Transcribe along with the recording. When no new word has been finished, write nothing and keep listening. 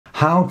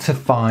how to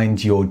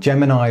find your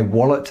Gemini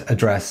wallet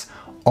address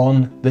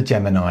on the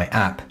Gemini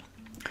app.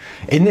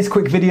 In this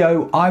quick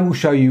video, I will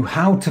show you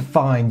how to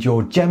find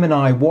your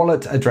Gemini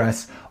wallet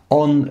address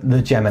on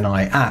the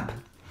Gemini app.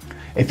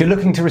 If you're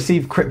looking to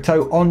receive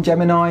crypto on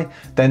Gemini,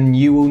 then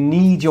you will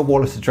need your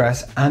wallet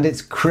address, and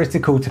it's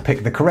critical to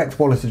pick the correct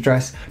wallet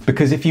address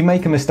because if you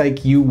make a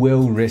mistake, you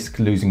will risk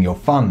losing your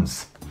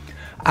funds.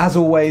 As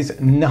always,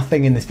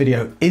 nothing in this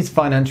video is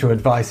financial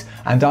advice,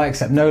 and I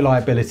accept no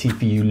liability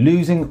for you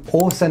losing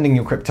or sending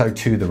your crypto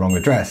to the wrong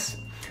address.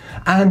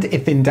 And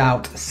if in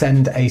doubt,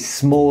 send a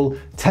small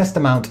test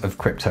amount of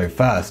crypto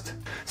first.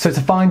 So to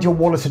find your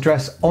wallet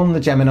address on the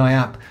Gemini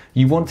app,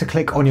 you want to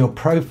click on your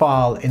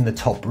profile in the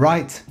top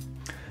right.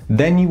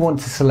 Then you want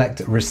to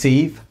select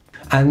receive,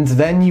 and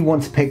then you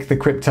want to pick the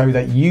crypto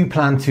that you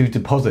plan to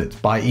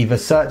deposit by either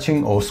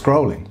searching or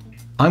scrolling.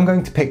 I'm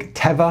going to pick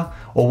Tether,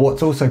 or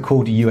what's also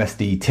called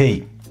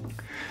USDT.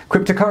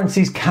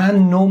 Cryptocurrencies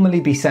can normally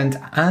be sent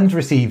and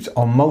received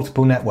on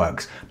multiple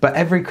networks, but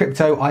every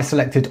crypto I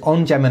selected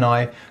on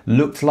Gemini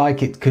looked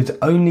like it could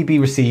only be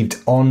received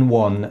on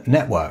one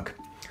network.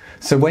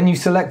 So when you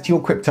select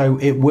your crypto,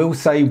 it will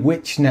say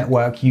which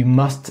network you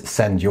must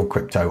send your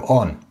crypto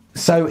on.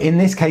 So in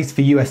this case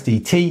for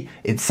USDT,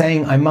 it's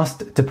saying I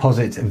must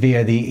deposit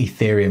via the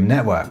Ethereum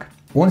network.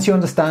 Once you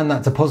understand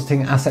that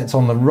depositing assets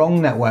on the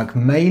wrong network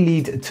may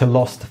lead to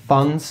lost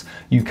funds,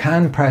 you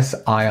can press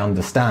I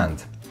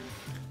understand.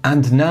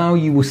 And now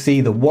you will see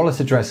the wallet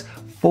address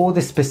for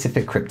this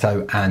specific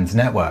crypto and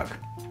network.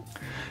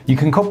 You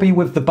can copy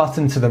with the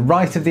button to the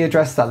right of the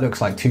address that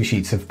looks like two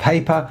sheets of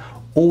paper,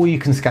 or you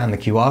can scan the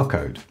QR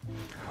code.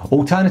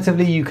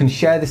 Alternatively, you can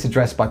share this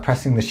address by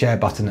pressing the share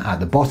button at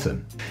the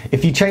bottom.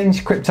 If you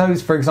change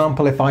cryptos, for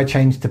example, if I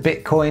change to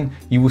Bitcoin,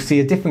 you will see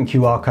a different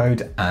QR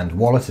code and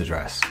wallet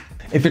address.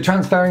 If you're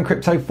transferring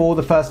crypto for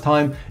the first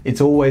time,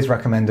 it's always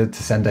recommended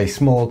to send a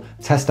small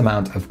test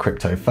amount of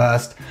crypto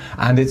first,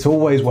 and it's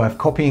always worth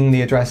copying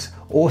the address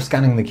or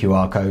scanning the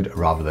QR code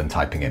rather than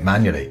typing it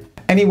manually.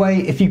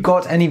 Anyway, if you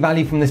got any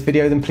value from this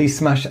video, then please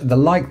smash the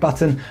like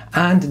button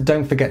and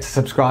don't forget to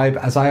subscribe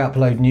as I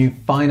upload new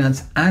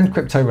finance and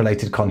crypto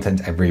related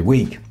content every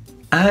week.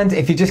 And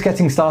if you're just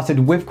getting started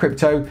with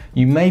crypto,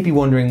 you may be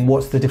wondering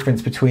what's the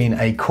difference between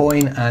a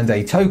coin and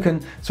a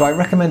token, so I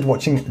recommend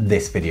watching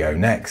this video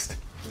next.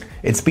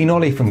 It's been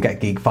Ollie from Get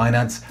Geek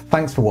Finance.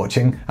 Thanks for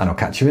watching, and I'll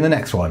catch you in the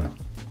next one.